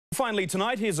Finally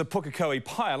tonight, here's a Pukekohe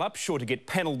pile-up, sure to get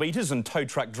panel beaters and tow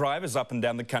truck drivers up and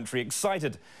down the country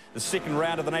excited. The second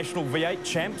round of the National V8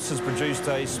 Champs has produced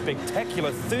a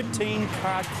spectacular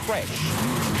 13-car crash.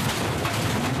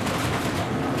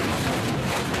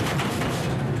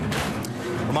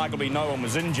 Remarkably, no one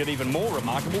was injured. Even more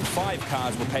remarkable, 5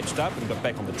 cars were patched up and got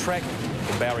back on the track.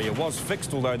 The barrier was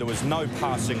fixed, although there was no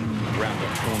passing around the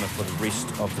corner for the rest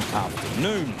of the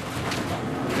afternoon.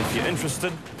 If you're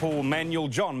interested, Paul Manuel,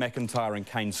 John McIntyre and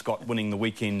Kane Scott winning the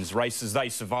weekend's races. They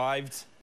survived.